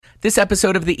This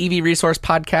episode of the EV Resource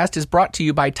Podcast is brought to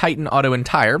you by Titan Auto and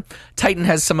Tire. Titan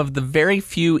has some of the very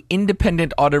few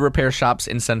independent auto repair shops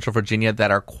in Central Virginia that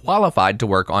are qualified to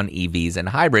work on EVs and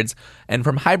hybrids. And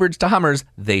from hybrids to Hummers,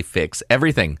 they fix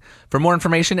everything. For more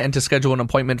information and to schedule an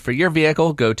appointment for your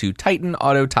vehicle, go to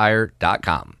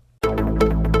TitanAutoTire.com.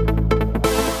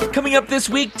 Coming up this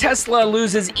week, Tesla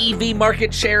loses EV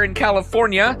market share in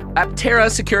California, Aptera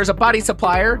secures a body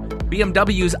supplier,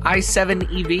 BMW's i7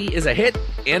 EV is a hit,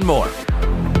 and more.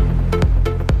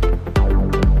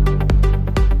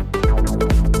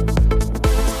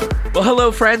 Well,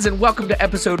 hello, friends, and welcome to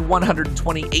episode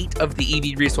 128 of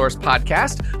the EV Resource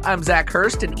Podcast. I'm Zach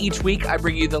Hurst, and each week I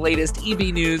bring you the latest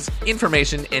EV news,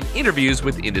 information, and interviews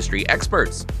with industry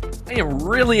experts. I am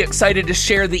really excited to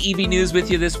share the EV news with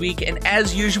you this week, and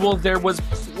as usual, there was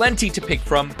plenty to pick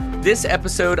from. This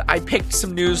episode, I picked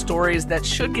some news stories that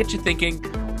should get you thinking,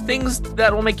 things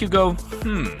that will make you go,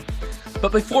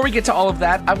 But before we get to all of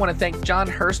that, I want to thank John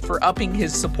Hurst for upping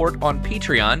his support on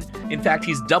Patreon. In fact,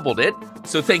 he's doubled it.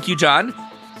 So thank you, John.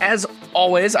 As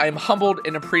always, I am humbled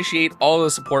and appreciate all the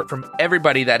support from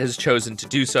everybody that has chosen to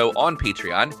do so on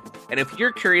Patreon. And if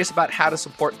you're curious about how to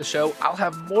support the show, I'll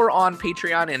have more on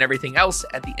Patreon and everything else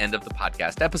at the end of the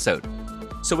podcast episode.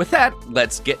 So with that,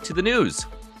 let's get to the news.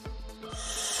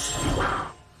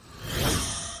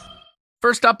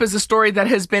 First up is a story that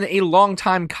has been a long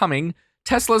time coming.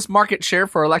 Tesla's market share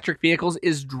for electric vehicles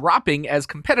is dropping as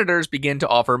competitors begin to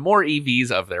offer more EVs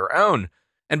of their own.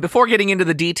 And before getting into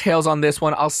the details on this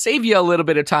one, I'll save you a little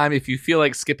bit of time if you feel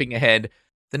like skipping ahead.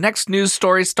 The next news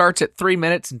story starts at 3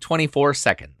 minutes and 24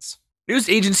 seconds. News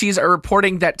agencies are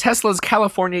reporting that Tesla's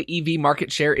California EV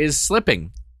market share is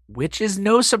slipping, which is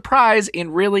no surprise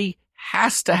and really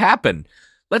has to happen.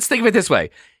 Let's think of it this way.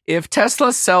 If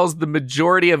Tesla sells the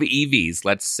majority of EVs,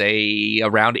 let's say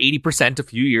around 80% a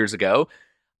few years ago,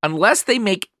 unless they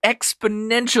make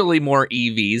exponentially more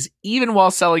EVs, even while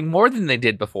selling more than they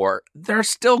did before, they're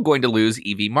still going to lose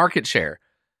EV market share.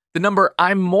 The number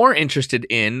I'm more interested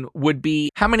in would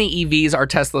be how many EVs are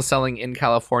Tesla selling in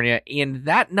California, and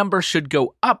that number should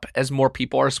go up as more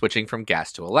people are switching from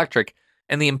gas to electric.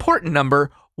 And the important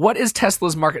number, what is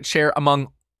Tesla's market share among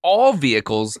all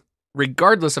vehicles,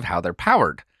 regardless of how they're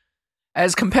powered?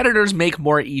 As competitors make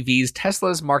more EVs,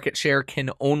 Tesla's market share can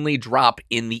only drop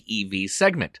in the EV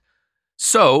segment.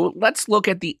 So let's look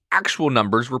at the actual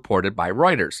numbers reported by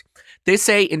Reuters. They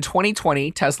say in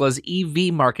 2020, Tesla's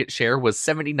EV market share was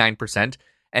 79%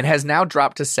 and has now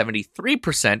dropped to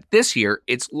 73% this year,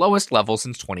 its lowest level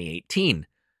since 2018.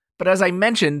 But as I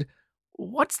mentioned,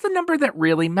 what's the number that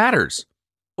really matters?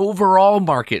 Overall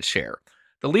market share.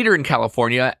 The leader in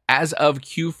California, as of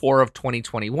Q4 of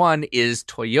 2021, is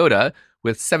Toyota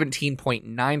with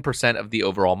 17.9% of the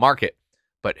overall market.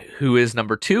 But who is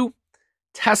number two?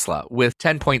 Tesla with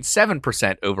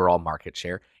 10.7% overall market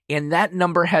share. And that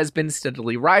number has been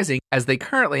steadily rising as they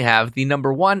currently have the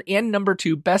number one and number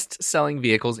two best-selling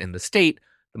vehicles in the state,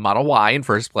 the Model Y in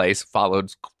first place,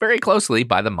 followed very closely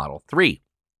by the Model 3.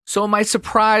 So am I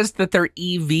surprised that their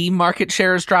EV market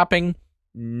share is dropping?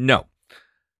 No.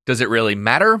 Does it really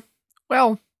matter?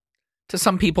 Well, to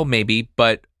some people maybe,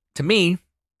 but to me,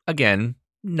 again,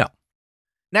 no.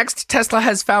 Next, Tesla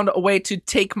has found a way to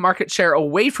take market share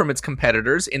away from its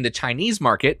competitors in the Chinese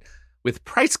market with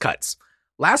price cuts.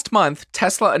 Last month,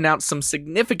 Tesla announced some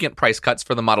significant price cuts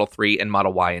for the Model 3 and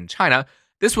Model Y in China.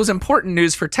 This was important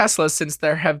news for Tesla since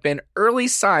there have been early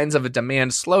signs of a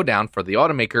demand slowdown for the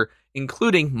automaker,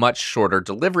 including much shorter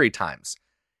delivery times.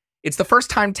 It's the first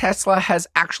time Tesla has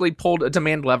actually pulled a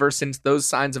demand lever since those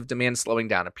signs of demand slowing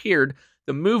down appeared.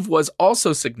 The move was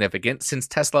also significant since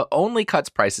Tesla only cuts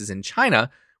prices in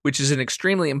China, which is an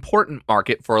extremely important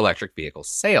market for electric vehicle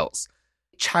sales.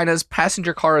 China's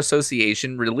Passenger Car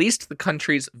Association released the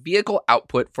country's vehicle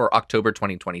output for October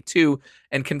 2022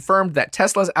 and confirmed that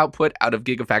Tesla's output out of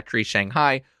Gigafactory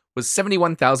Shanghai was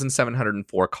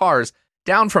 71,704 cars,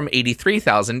 down from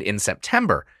 83,000 in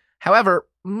September. However,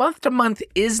 month to month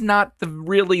is not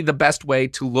really the best way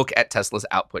to look at Tesla's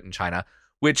output in China,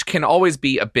 which can always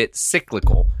be a bit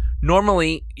cyclical.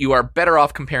 Normally, you are better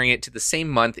off comparing it to the same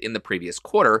month in the previous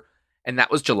quarter, and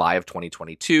that was July of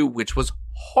 2022, which was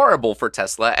horrible for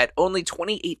Tesla at only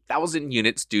 28,000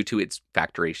 units due to its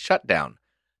factory shutdown.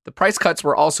 The price cuts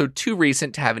were also too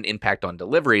recent to have an impact on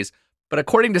deliveries, but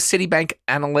according to Citibank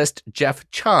analyst Jeff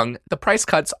Chung, the price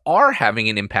cuts are having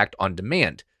an impact on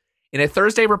demand. In a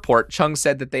Thursday report, Chung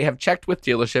said that they have checked with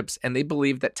dealerships and they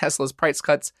believe that Tesla's price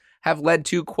cuts have led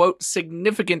to, quote,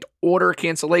 significant order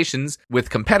cancellations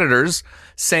with competitors,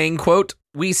 saying, quote,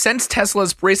 "We sense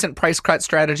Tesla's recent price cut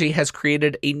strategy has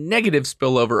created a negative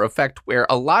spillover effect where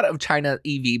a lot of China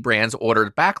EV brands'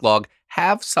 ordered backlog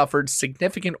have suffered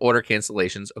significant order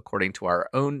cancellations according to our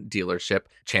own dealership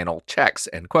channel checks,"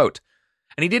 end quote.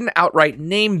 And he didn't outright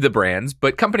name the brands,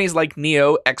 but companies like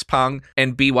NIO, XPeng,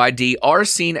 and BYD are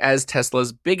seen as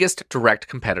Tesla's biggest direct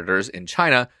competitors in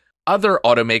China. Other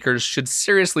automakers should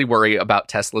seriously worry about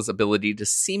Tesla's ability to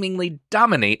seemingly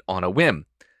dominate on a whim.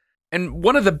 And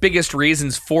one of the biggest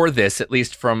reasons for this, at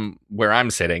least from where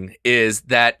I'm sitting, is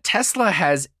that Tesla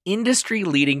has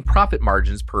industry-leading profit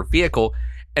margins per vehicle,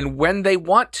 and when they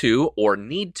want to or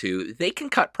need to, they can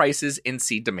cut prices and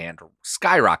see demand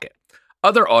skyrocket.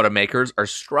 Other automakers are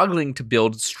struggling to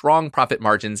build strong profit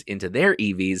margins into their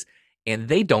EVs, and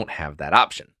they don't have that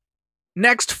option.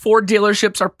 Next, Ford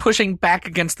dealerships are pushing back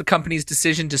against the company's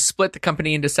decision to split the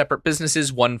company into separate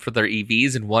businesses, one for their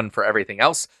EVs and one for everything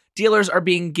else. Dealers are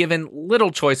being given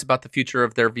little choice about the future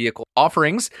of their vehicle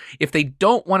offerings. If they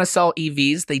don't want to sell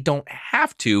EVs, they don't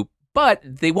have to, but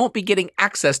they won't be getting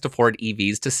access to Ford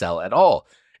EVs to sell at all.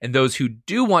 And those who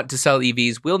do want to sell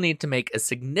EVs will need to make a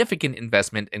significant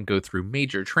investment and go through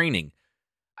major training.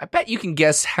 I bet you can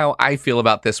guess how I feel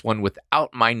about this one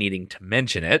without my needing to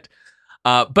mention it.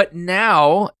 But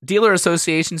now, dealer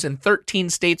associations in 13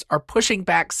 states are pushing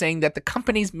back, saying that the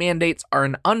company's mandates are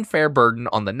an unfair burden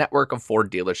on the network of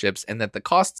Ford dealerships and that the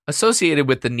costs associated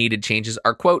with the needed changes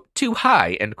are, quote, too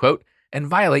high, end quote, and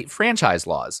violate franchise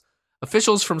laws.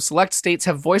 Officials from select states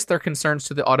have voiced their concerns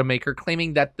to the automaker,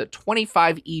 claiming that the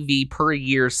 25 EV per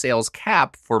year sales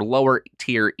cap for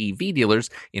lower-tier EV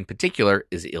dealers, in particular,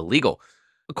 is illegal.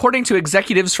 According to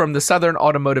executives from the Southern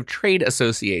Automotive Trade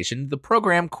Association, the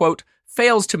program, quote,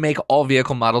 fails to make all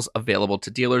vehicle models available to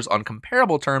dealers on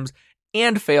comparable terms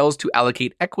and fails to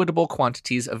allocate equitable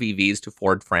quantities of EVs to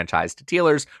Ford franchised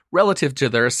dealers relative to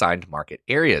their assigned market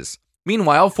areas.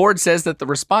 Meanwhile, Ford says that the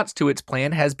response to its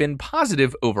plan has been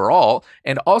positive overall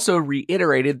and also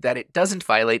reiterated that it doesn't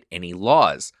violate any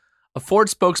laws. A Ford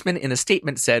spokesman in a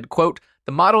statement said, quote,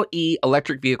 "The Model E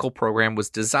electric vehicle program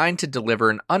was designed to deliver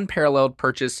an unparalleled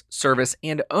purchase, service,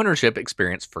 and ownership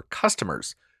experience for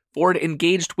customers. Ford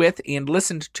engaged with and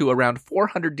listened to around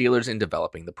 400 dealers in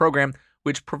developing the program,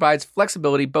 which provides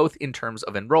flexibility both in terms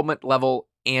of enrollment level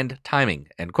and timing,"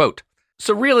 end quote.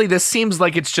 So really, this seems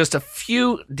like it's just a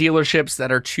few dealerships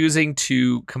that are choosing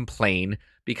to complain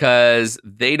because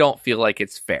they don't feel like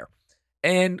it's fair.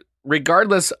 And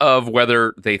regardless of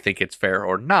whether they think it's fair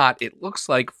or not, it looks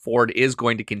like Ford is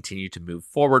going to continue to move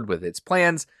forward with its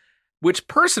plans, which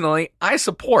personally I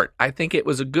support. I think it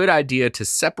was a good idea to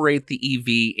separate the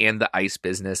EV and the ICE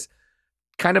business,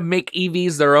 kind of make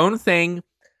EVs their own thing,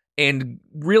 and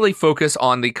really focus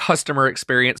on the customer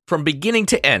experience from beginning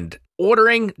to end.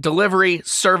 Ordering, delivery,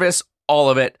 service, all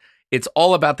of it. It's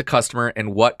all about the customer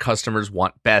and what customers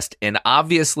want best. And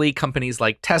obviously, companies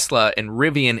like Tesla and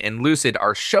Rivian and Lucid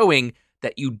are showing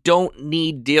that you don't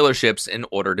need dealerships in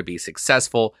order to be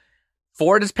successful.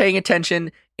 Ford is paying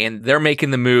attention, and they're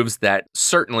making the moves that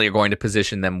certainly are going to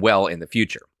position them well in the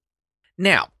future.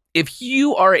 Now, if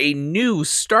you are a new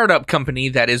startup company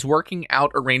that is working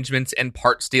out arrangements and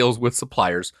parts deals with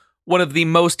suppliers, one of the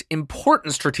most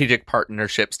important strategic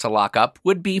partnerships to lock up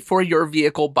would be for your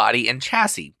vehicle body and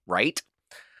chassis, right?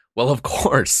 Well, of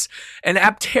course. And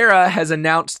Aptera has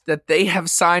announced that they have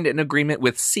signed an agreement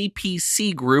with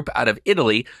CPC Group out of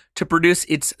Italy to produce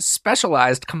its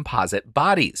specialized composite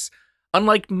bodies.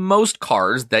 Unlike most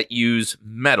cars that use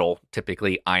metal,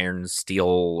 typically iron, steel,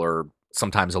 or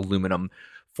sometimes aluminum,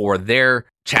 for their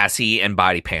chassis and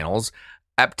body panels,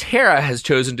 Aptera has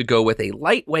chosen to go with a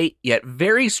lightweight yet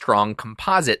very strong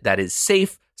composite that is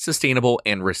safe, sustainable,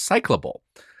 and recyclable.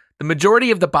 The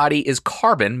majority of the body is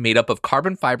carbon, made up of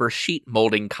carbon fiber sheet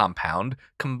molding compound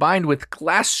combined with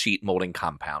glass sheet molding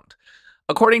compound.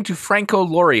 According to Franco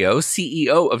Lorio,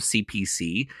 CEO of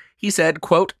CPC, he said,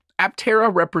 quote,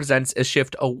 "Aptera represents a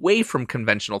shift away from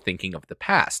conventional thinking of the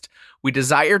past. We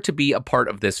desire to be a part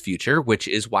of this future, which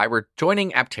is why we're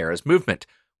joining Aptera's movement.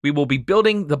 We will be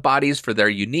building the bodies for their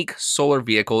unique solar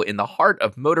vehicle in the heart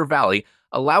of Motor Valley,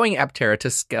 allowing Aptera to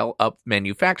scale up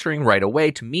manufacturing right away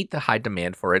to meet the high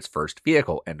demand for its first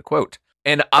vehicle," end quote.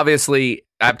 And obviously,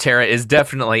 Aptera is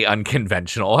definitely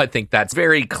unconventional. I think that's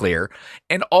very clear.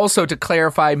 And also to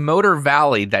clarify, Motor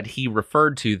Valley that he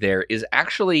referred to there is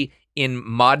actually in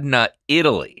Modena,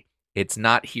 Italy. It's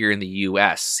not here in the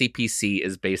US. CPC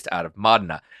is based out of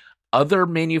Modena. Other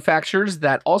manufacturers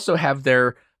that also have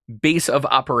their base of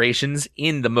operations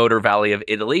in the Motor Valley of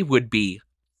Italy would be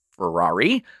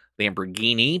Ferrari,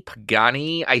 Lamborghini,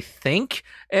 Pagani, I think,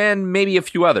 and maybe a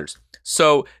few others.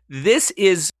 So this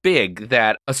is big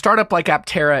that a startup like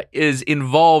Aptera is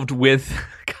involved with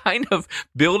kind of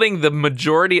building the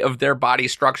majority of their body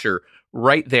structure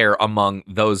right there among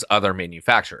those other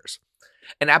manufacturers.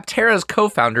 And Aptera's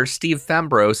co-founder, Steve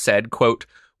Fambro, said, quote,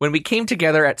 "When we came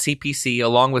together at CPC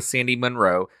along with Sandy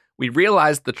Munro, we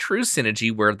realized the true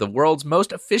synergy where the world's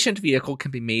most efficient vehicle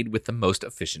can be made with the most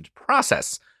efficient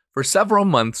process. For several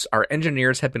months, our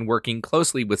engineers have been working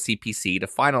closely with CPC to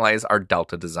finalize our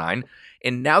Delta design,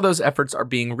 and now those efforts are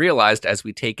being realized as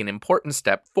we take an important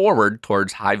step forward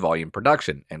towards high-volume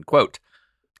production," end quote.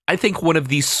 I think one of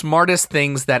the smartest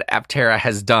things that Aptera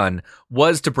has done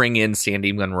was to bring in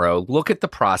Sandy Munro, look at the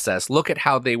process, look at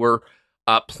how they were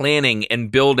planning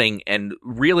and building, and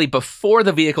really before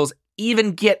the vehicles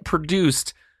even get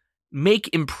produced,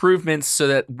 make improvements so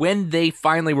that when they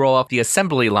finally roll off the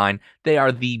assembly line, they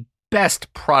are the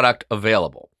best product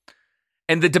available.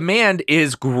 And the demand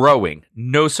is growing,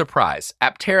 no surprise.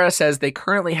 Aptera says they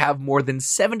currently have more than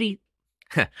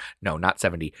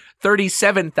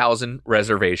 37,000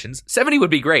 reservations. 70 would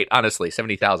be great, honestly,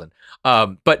 70,000.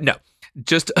 But no,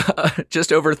 just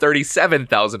over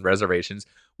 37,000 reservations,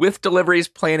 with deliveries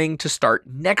planning to start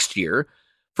next year.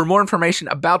 For more information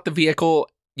about the vehicle,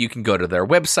 you can go to their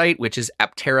website, which is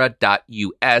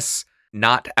aptera.us,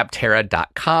 not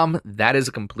aptera.com. That is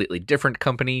a completely different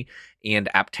company, and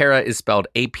Aptera is spelled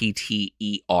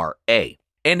Aptera.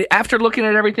 And after looking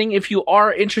at everything, if you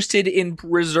are interested in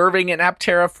reserving an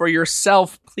Aptera for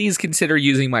yourself, please consider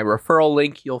using my referral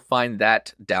link. You'll find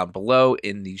that down below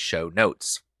in the show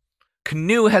notes.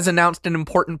 Canoo has announced an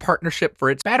important partnership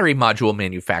for its battery module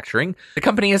manufacturing. The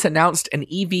company has announced an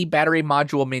EV battery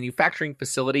module manufacturing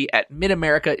facility at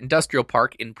Mid-America Industrial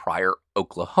Park in Pryor,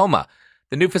 Oklahoma.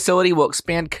 The new facility will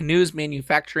expand Canoo's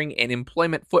manufacturing and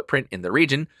employment footprint in the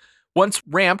region. Once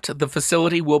ramped, the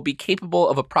facility will be capable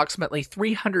of approximately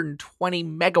 320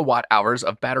 megawatt hours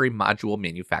of battery module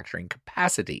manufacturing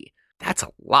capacity. That's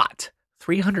a lot.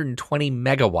 320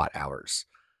 megawatt hours.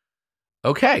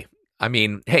 Okay. I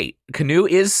mean, hey, Canoo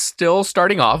is still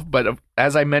starting off, but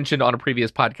as I mentioned on a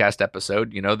previous podcast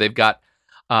episode, they've got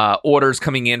orders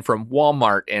coming in from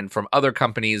Walmart and from other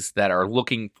companies that are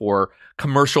looking for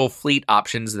commercial fleet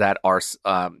options that are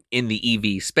in the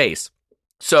EV space.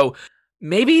 So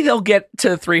maybe they'll get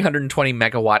to 320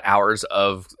 megawatt hours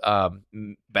of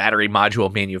battery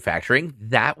module manufacturing.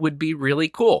 That would be really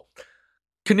cool.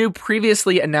 Canoo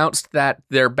previously announced that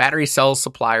their battery cell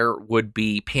supplier would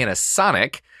be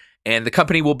Panasonic, and the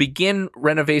company will begin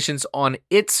renovations on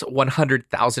its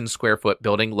 100,000 square foot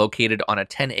building located on a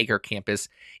 10-acre campus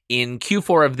in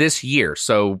Q4 of this year,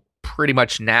 so pretty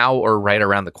much now or right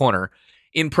around the corner,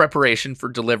 in preparation for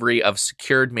delivery of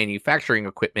secured manufacturing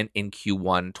equipment in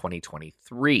Q1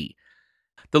 2023.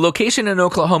 The location in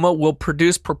Oklahoma will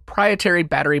produce proprietary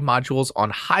battery modules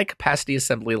on high-capacity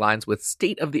assembly lines with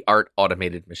state-of-the-art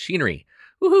automated machinery.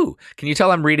 Woohoo! Can you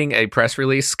tell I'm reading a press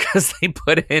release because they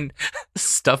put in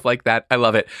stuff like that? I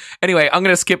love it. Anyway, I'm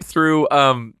going to skip through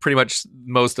pretty much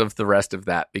most of the rest of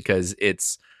that because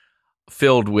it's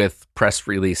filled with press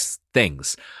release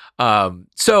things.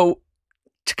 So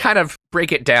to kind of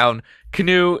break it down,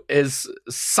 Canoo is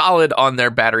solid on their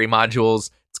battery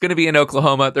modules. It's going to be in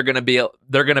Oklahoma. They're going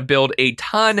to build a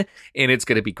ton, and it's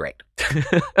going to be great.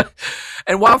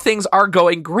 And while things are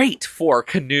going great for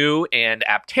Canoo and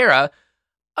Aptera,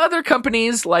 other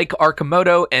companies like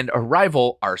Arcimoto and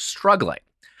Arrival are struggling.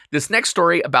 This next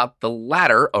story about the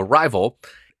latter, Arrival,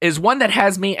 is one that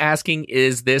has me asking,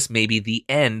 is this maybe the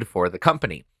end for the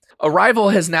company? Arrival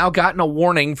has now gotten a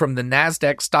warning from the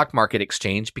NASDAQ stock market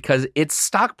exchange because its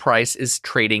stock price is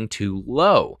trading too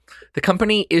low. The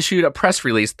company issued a press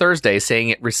release Thursday saying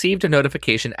it received a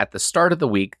notification at the start of the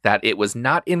week that it was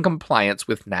not in compliance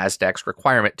with NASDAQ's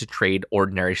requirement to trade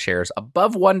ordinary shares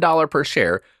above $1 per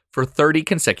share for 30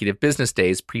 consecutive business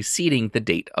days preceding the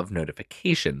date of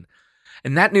notification.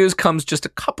 And that news comes just a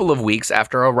couple of weeks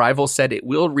after Arrival said it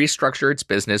will restructure its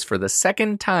business for the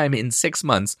second time in 6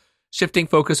 months, shifting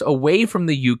focus away from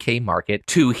the UK market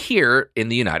to here in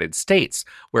the United States,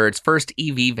 where its first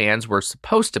EV vans were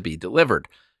supposed to be delivered.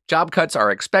 Job cuts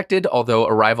are expected, although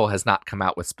Arrival has not come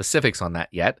out with specifics on that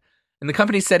yet. And the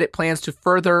company said it plans to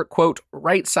further, quote,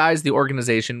 right-size the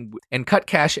organization and cut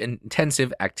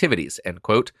cash-intensive activities, end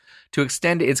quote, to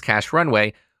extend its cash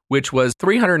runway, which was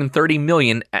 $330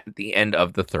 million at the end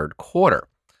of the third quarter.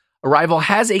 Arrival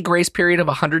has a grace period of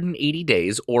 180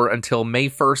 days, or until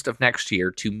May 1st of next year,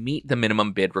 to meet the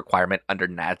minimum bid requirement under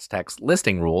NASDAQ's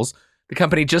listing rules. The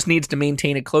company just needs to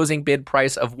maintain a closing bid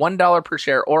price of $1 per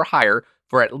share or higher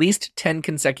for at least 10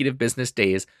 consecutive business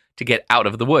days to get out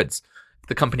of the woods. If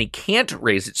the company can't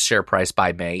raise its share price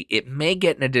by May, it may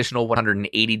get an additional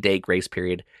 180-day grace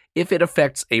period if it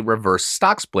affects a reverse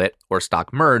stock split or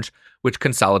stock merge, which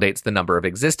consolidates the number of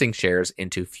existing shares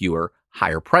into fewer,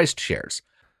 higher-priced shares.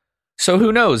 So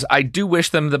who knows? I do wish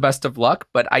them the best of luck,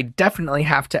 but I definitely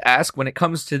have to ask, when it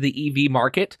comes to the EV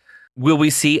market, will we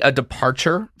see a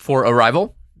departure for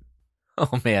Arrival?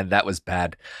 Oh man, that was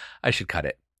bad. I should cut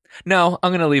it. No,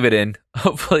 I'm going to leave it in.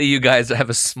 Hopefully you guys have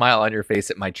a smile on your face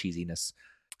at my cheesiness.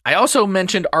 I also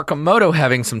mentioned Arcimoto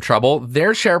having some trouble.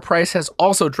 Their share price has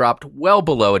also dropped well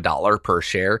below $1 per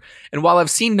share. And while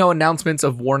I've seen no announcements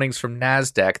of warnings from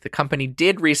NASDAQ, the company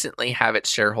did recently have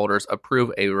its shareholders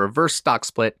approve a reverse stock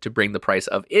split to bring the price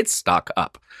of its stock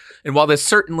up. And while this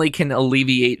certainly can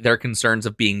alleviate their concerns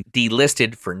of being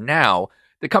delisted for now,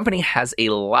 the company has a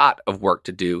lot of work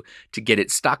to do to get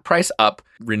its stock price up,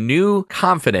 renew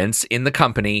confidence in the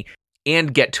company,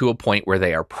 and get to a point where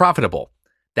they are profitable.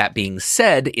 That being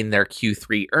said, in their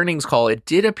Q3 earnings call, it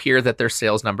did appear that their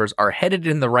sales numbers are headed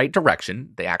in the right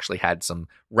direction. They actually had some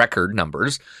record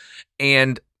numbers.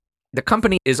 And the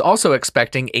company is also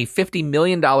expecting a $50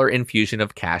 million infusion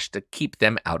of cash to keep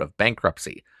them out of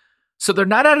bankruptcy. So they're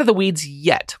not out of the weeds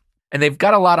yet, and they've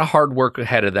got a lot of hard work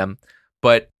ahead of them.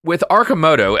 But with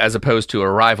Arcimoto, as opposed to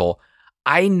Arrival,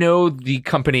 I know the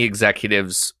company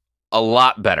executives a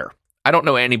lot better. I don't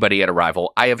know anybody at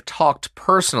Arrival. I have talked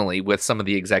personally with some of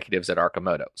the executives at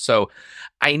Arcimoto. So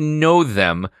I know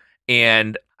them,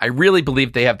 and I really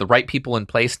believe they have the right people in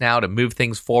place now to move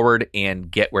things forward and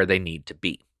get where they need to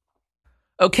be.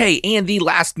 Okay, and the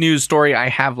last news story I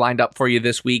have lined up for you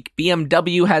this week,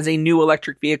 BMW has a new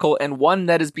electric vehicle, and one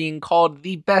that is being called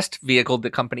the best vehicle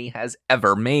the company has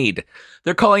ever made.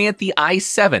 They're calling it the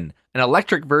i7, an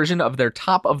electric version of their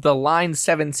top-of-the-line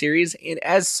 7 Series, and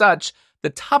as such,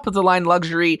 the top-of-the-line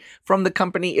luxury from the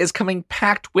company is coming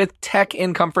packed with tech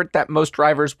and comfort that most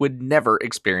drivers would never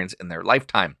experience in their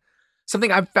lifetime.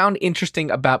 Something I've found interesting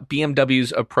about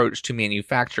BMW's approach to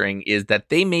manufacturing is that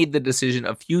they made the decision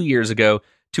a few years ago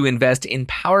to invest in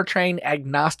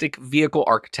powertrain-agnostic vehicle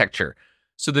architecture.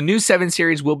 So the new 7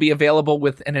 Series will be available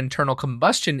with an internal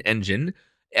combustion engine,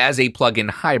 as a plug-in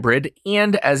hybrid,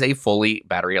 and as a fully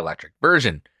battery electric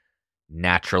version.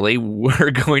 Naturally,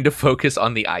 we're going to focus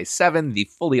on the i7, the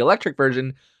fully electric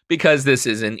version, because this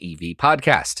is an EV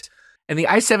podcast. And the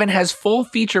i7 has full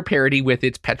feature parity with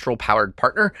its petrol-powered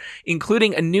partner,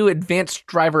 including a new advanced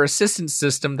driver assistance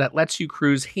system that lets you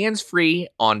cruise hands-free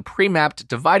on pre-mapped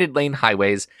divided lane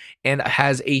highways and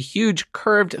has a huge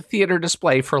curved theater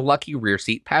display for lucky rear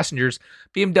seat passengers.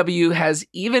 BMW has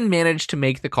even managed to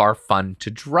make the car fun to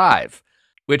drive,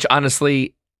 which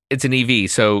honestly, it's an EV,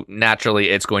 so naturally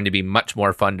it's going to be much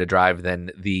more fun to drive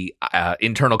than the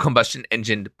internal combustion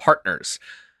engine partners.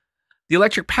 The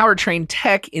electric powertrain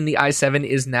tech in the i7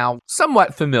 is now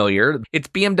somewhat familiar. It's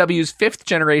BMW's 5th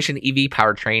generation EV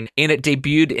powertrain, and it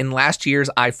debuted in last year's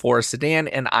i4 sedan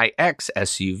and iX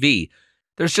SUV.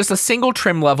 There's just a single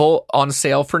trim level on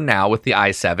sale for now with the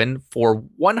i7 for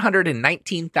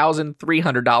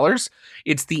 $119,300.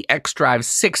 It's the xDrive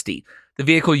 60. The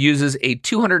vehicle uses a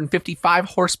 255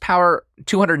 horsepower,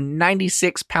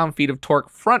 296 pound-feet of torque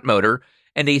front motor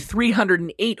and a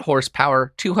 308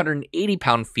 horsepower, 280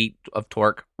 pound-feet of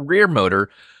torque rear motor.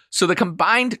 So the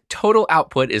combined total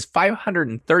output is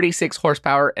 536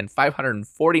 horsepower and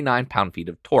 549 pound-feet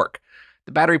of torque.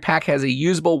 The battery pack has a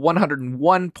usable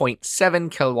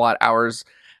 101.7 kilowatt hours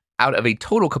out of a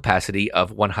total capacity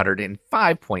of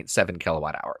 105.7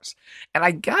 kilowatt hours. And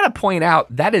I gotta point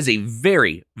out, that is a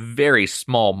very, very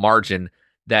small margin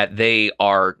that they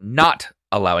are not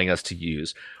allowing us to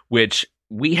use, which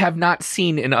we have not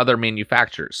seen in other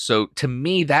manufacturers. So to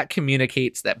me, that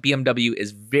communicates that BMW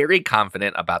is very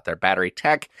confident about their battery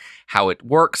tech, how it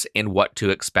works, and what to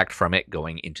expect from it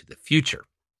going into the future,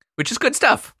 which is good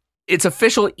stuff. Its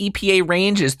official EPA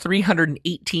range is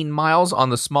 318 miles on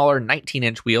the smaller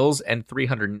 19-inch wheels and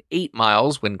 308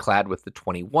 miles when clad with the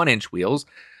 21-inch wheels.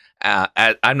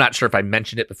 I'm not sure if I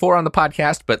mentioned it before on the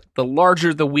podcast, but the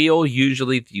larger the wheel,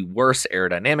 usually the worse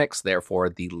aerodynamics, therefore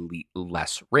the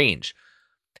less range.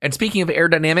 And speaking of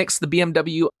aerodynamics, the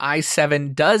BMW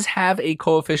i7 does have a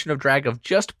coefficient of drag of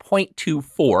just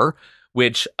 0.24,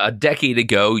 which a decade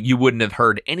ago, you wouldn't have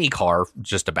heard any car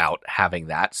just about having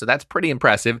that. So that's pretty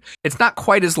impressive. It's not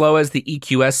quite as low as the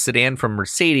EQS sedan from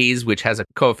Mercedes, which has a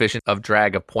coefficient of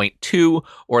drag of 0.2,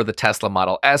 or the Tesla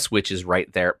Model S, which is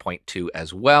right there at 0.2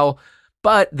 as well.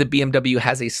 but the BMW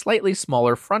has a slightly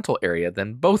smaller frontal area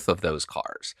than both of those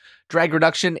cars. Drag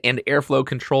reduction and airflow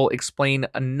control explain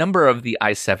a number of the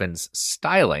i7's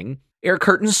styling. Air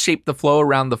curtains shape the flow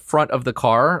around the front of the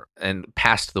car and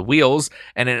past the wheels,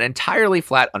 and an entirely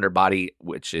flat underbody,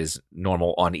 which is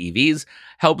normal on EVs,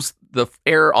 helps the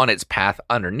air on its path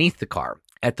underneath the car.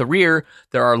 At the rear,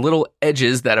 there are little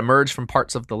edges that emerge from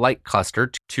parts of the light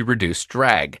cluster to reduce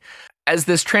drag. As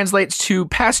this translates to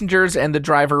passengers and the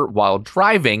driver while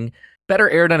driving, better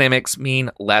aerodynamics mean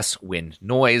less wind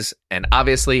noise, and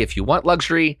obviously, if you want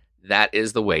luxury, that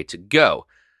is the way to go.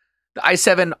 The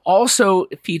i7 also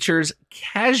features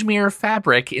cashmere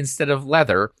fabric instead of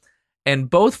leather,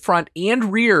 and both front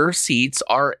and rear seats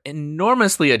are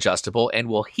enormously adjustable and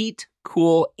will heat,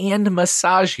 cool, and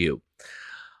massage you.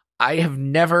 I have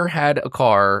never had a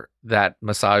car that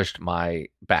massaged my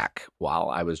back while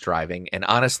I was driving, and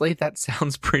honestly, that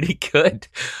sounds pretty good.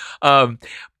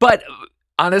 But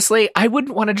honestly, I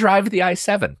wouldn't want to drive the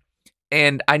i7.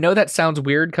 And I know that sounds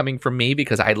weird coming from me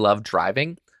because I love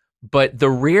driving, but the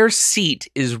rear seat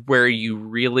is where you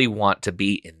really want to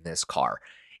be in this car.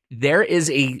 There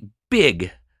is a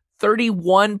big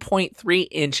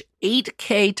 31.3-inch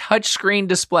 8K touchscreen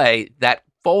display that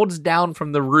folds down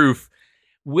from the roof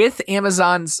with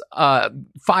Amazon's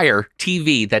Fire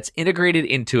TV that's integrated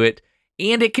into it,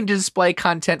 and it can display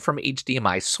content from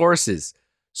HDMI sources.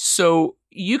 So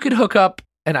you could hook up,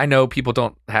 and I know people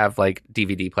don't have like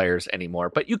DVD players anymore,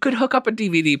 but you could hook up a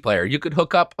DVD player. You could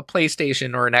hook up a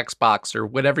PlayStation or an Xbox or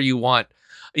whatever you want,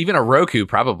 even a Roku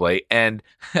probably. And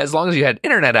as long as you had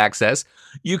internet access,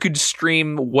 you could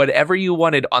stream whatever you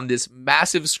wanted on this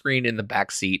massive screen in the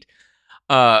back seat.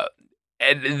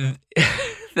 And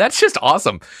that's just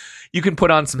awesome. You can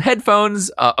put on some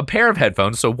headphones, a pair of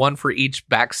headphones, so one for each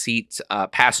backseat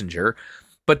passenger.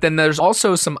 But then there's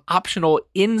also some optional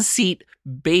in-seat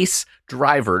bass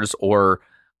drivers, or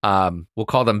we'll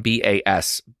call them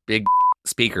BAS, big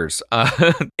speakers.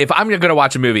 If I'm going to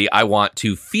watch a movie, I want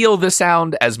to feel the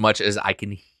sound as much as I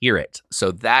can hear it.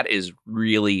 So that is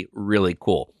really, really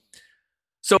cool.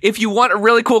 So if you want a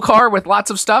really cool car with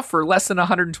lots of stuff for less than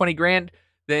 120 grand,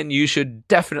 then you should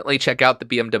definitely check out the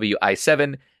BMW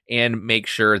i7 and make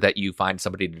sure that you find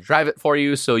somebody to drive it for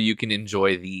you so you can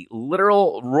enjoy the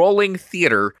literal rolling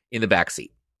theater in the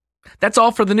backseat. That's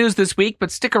all for the news this week,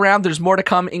 but stick around, there's more to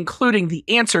come, including the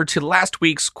answer to last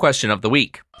week's question of the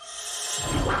week.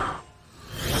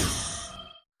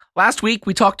 Last week,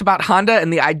 we talked about Honda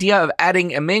and the idea of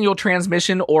adding a manual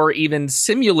transmission or even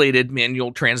simulated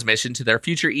manual transmission to their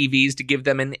future EVs to give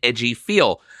them an edgy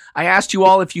feel. I asked you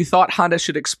all if you thought Honda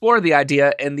should explore the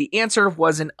idea, and the answer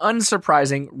was an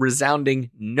unsurprising, resounding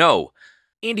no.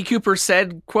 Andy Cooper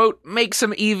said, quote, "Make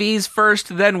some EVs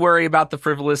first, then worry about the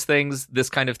frivolous things. This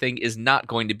kind of thing is not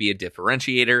going to be a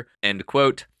differentiator," end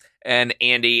quote. And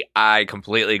Andy, I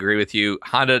completely agree with you.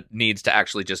 Honda needs to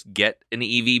actually just get an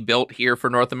EV built here for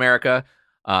North America.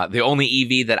 The only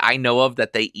EV that I know of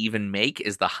that they even make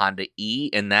is the Honda E,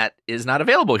 and that is not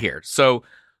available here. So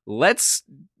let's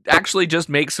actually just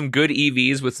make some good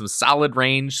EVs with some solid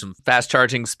range, some fast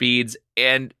charging speeds,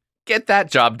 and get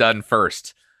that job done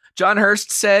first. John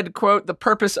Hurst said, quote, "The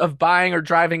purpose of buying or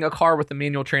driving a car with a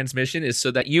manual transmission is so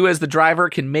that you as the driver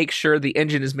can make sure the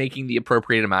engine is making the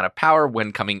appropriate amount of power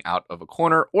when coming out of a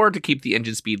corner, or to keep the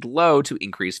engine speed low to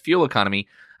increase fuel economy.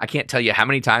 I can't tell you how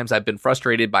many times I've been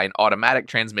frustrated by an automatic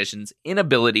transmission's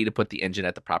inability to put the engine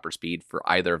at the proper speed for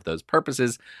either of those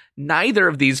purposes. Neither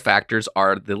of these factors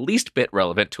are the least bit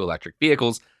relevant to electric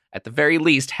vehicles. At the very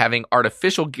least, having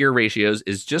artificial gear ratios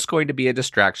is just going to be a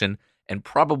distraction and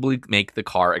probably make the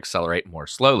car accelerate more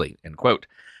slowly," end quote.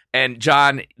 And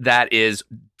John, that is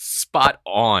spot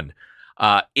on.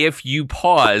 If you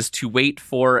pause to wait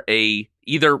for a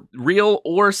either real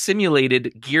or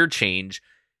simulated gear change,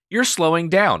 you're slowing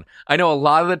down. I know a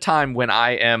lot of the time when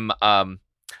I am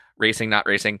racing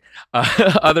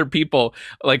other people,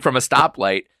 like from a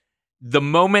stoplight, the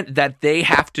moment that they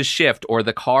have to shift or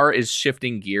the car is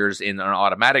shifting gears in an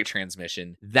automatic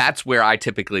transmission, that's where I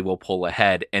typically will pull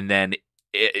ahead, and then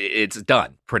it's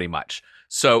done pretty much.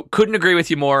 So couldn't agree with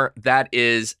you more. That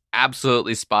is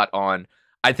absolutely spot on.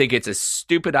 I think it's a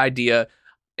stupid idea,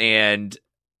 and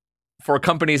for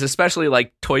companies, especially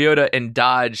like Toyota and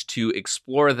Dodge, to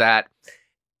explore that,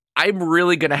 I'm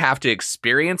really going to have to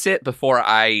experience it before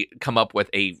I come up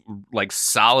with a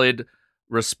solid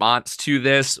response to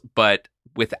this. But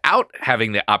without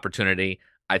having the opportunity,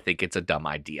 I think it's a dumb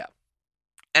idea.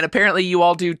 And apparently you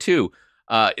all do too.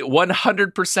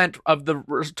 100% of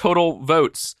the total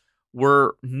votes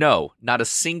were no. Not a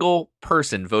single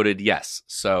person voted yes.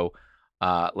 So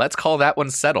let's call that one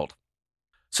settled.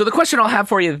 So the question I'll have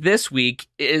for you this week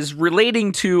is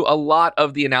relating to a lot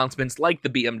of the announcements like the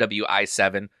BMW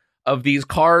i7 of these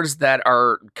cars that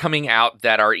are coming out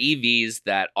that are EVs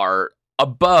that are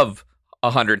above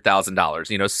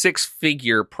 $100,000,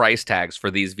 six-figure price tags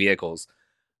for these vehicles.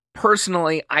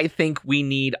 Personally, I think we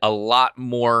need a lot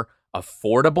more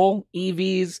affordable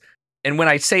EVs. And when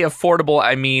I say affordable,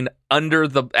 I mean under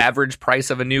the average price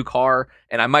of a new car.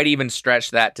 And I might even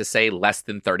stretch that to say less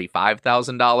than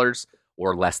 $35,000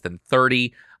 or less than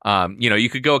 30. You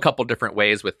could go a couple different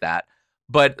ways with that.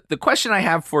 But the question I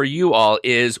have for you all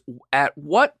is, at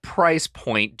what price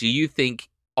point do you think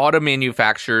auto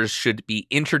manufacturers should be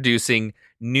introducing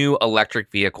new electric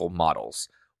vehicle models?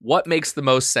 What makes the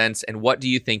most sense, and what do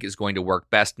you think is going to work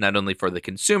best, not only for the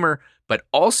consumer, but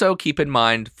also keep in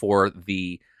mind for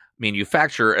the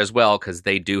manufacturer as well, because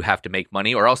they do have to make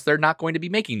money or else they're not going to be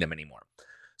making them anymore.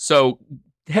 So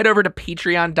head over to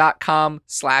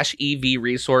patreon.com/EV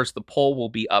resource. The poll will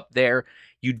be up there.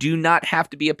 You do not have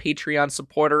to be a Patreon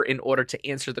supporter in order to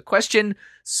answer the question,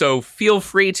 so feel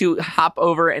free to hop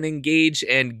over and engage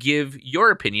and give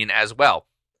your opinion as well.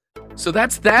 So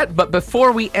that's that, but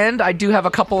before we end, I do have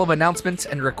a couple of announcements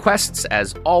and requests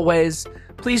as always.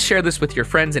 Please share this with your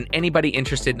friends and anybody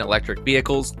interested in electric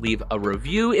vehicles. Leave a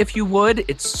review if you would.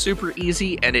 It's super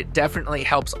easy, and it definitely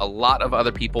helps a lot of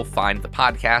other people find the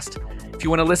podcast. If you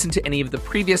want to listen to any of the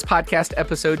previous podcast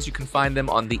episodes, you can find them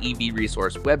on the EV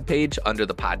Resource webpage under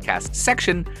the podcast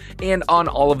section and on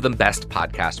all of the best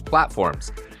podcast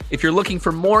platforms. If you're looking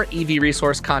for more EV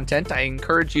Resource content, I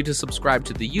encourage you to subscribe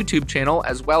to the YouTube channel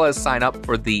as well as sign up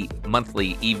for the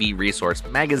monthly EV Resource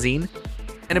magazine.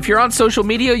 And if you're on social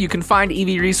media, you can find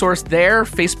EV Resource there.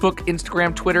 Facebook,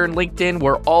 Instagram, Twitter, and LinkedIn.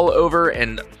 We're all over,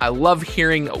 and I love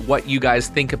hearing what you guys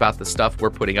think about the stuff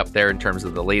we're putting up there in terms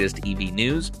of the latest EV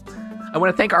news. I want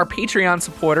to thank our Patreon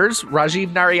supporters,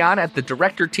 Rajiv Narayan at the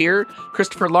director tier,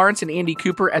 Christopher Lawrence and Andy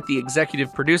Cooper at the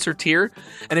executive producer tier.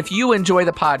 And if you enjoy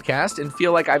the podcast and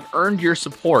feel like I've earned your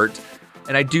support,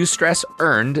 and I do stress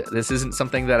earned, this isn't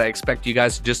something that I expect you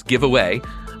guys to just give away,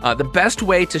 the best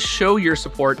way to show your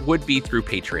support would be through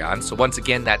Patreon. So once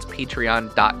again, that's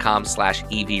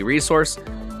patreon.com/EV resource.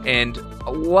 And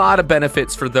a lot of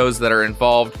benefits for those that are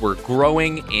involved. We're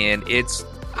growing, and it's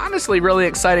honestly really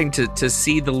exciting to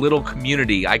see the little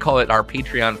community, I call it our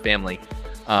Patreon family,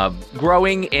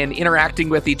 growing and interacting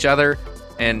with each other,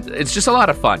 and it's just a lot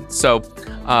of fun. So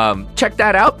check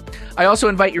that out. I also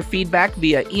invite your feedback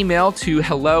via email to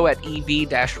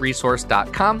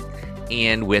hello@ev-resource.com,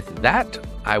 and with that,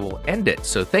 I will end it.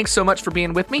 So thanks so much for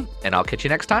being with me, and I'll catch you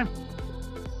next time.